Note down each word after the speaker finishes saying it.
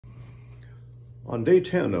On day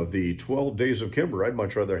 10 of the 12 days of Kimber, I'd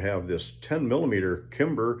much rather have this 10mm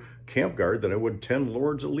Kimber Camp Guard than I would 10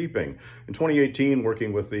 Lords of Leaping. In 2018,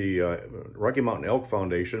 working with the Rocky Mountain Elk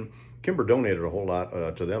Foundation, Kimber donated a whole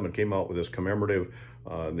lot to them and came out with this commemorative,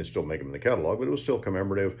 they still make them in the catalog, but it was still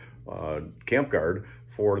commemorative Camp Guard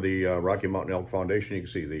for the Rocky Mountain Elk Foundation. You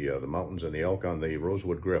can see the mountains and the elk on the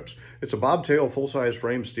rosewood grips. It's a bobtail, full-size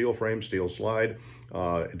frame, steel slide.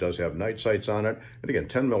 It does have night sights on it, and again,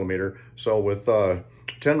 10mm. So with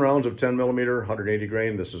 10 rounds of 10mm, 180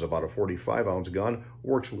 grain, this is about a 45-ounce gun.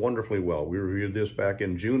 Works wonderfully well. We reviewed this back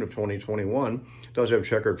in June of 2021. It does have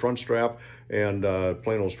checkered front strap and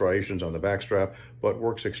plain old striations on the back strap, but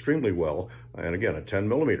works extremely well. And again, a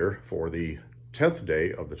 10mm for the 10th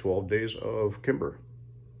day of the 12 days of Kimber.